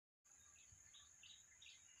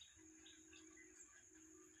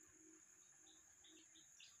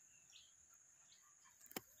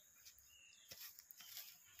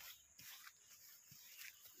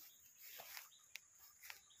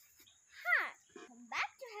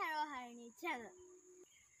channel.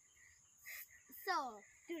 So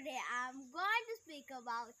today I'm going to speak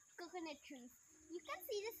about coconut trees. You can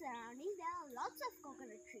see the surrounding, there are lots of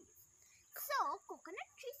coconut trees. So coconut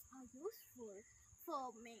trees are useful for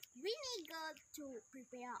vinegar, to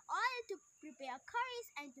prepare oil, to prepare curries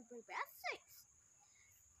and to prepare sweets.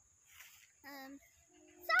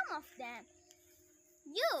 Some of them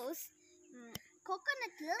use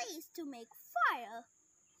coconut leaves to make fire,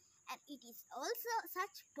 and it is also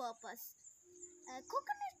such purpose.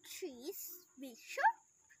 Coconut trees, we should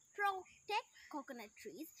protect coconut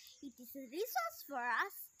trees. It is a resource for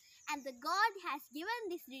us, and the God has given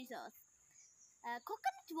this resource.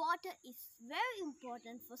 Coconut water is very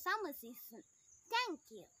important for summer season. Thank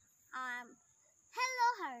you. Hello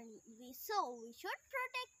Harani. We should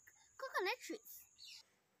protect coconut trees.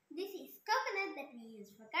 This is coconut that we use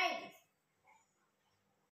for curries.